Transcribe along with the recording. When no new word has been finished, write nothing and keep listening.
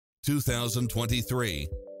2023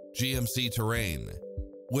 GMC Terrain.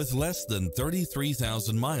 With less than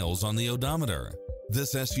 33,000 miles on the odometer,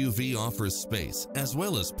 this SUV offers space as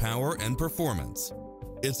well as power and performance.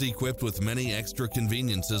 It's equipped with many extra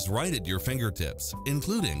conveniences right at your fingertips,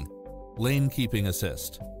 including lane keeping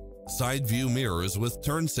assist, side view mirrors with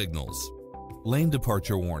turn signals, lane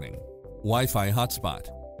departure warning, Wi-Fi hotspot,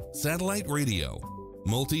 satellite radio,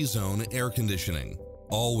 multi-zone air conditioning,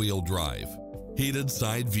 all-wheel drive, heated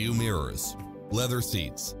side view mirrors, leather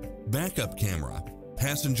seats, backup camera,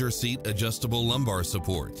 passenger seat adjustable lumbar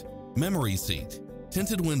support, memory seat,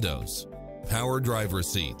 tinted windows, power driver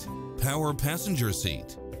seat, power passenger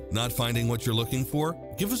seat. Not finding what you're looking for?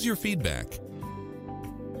 Give us your feedback.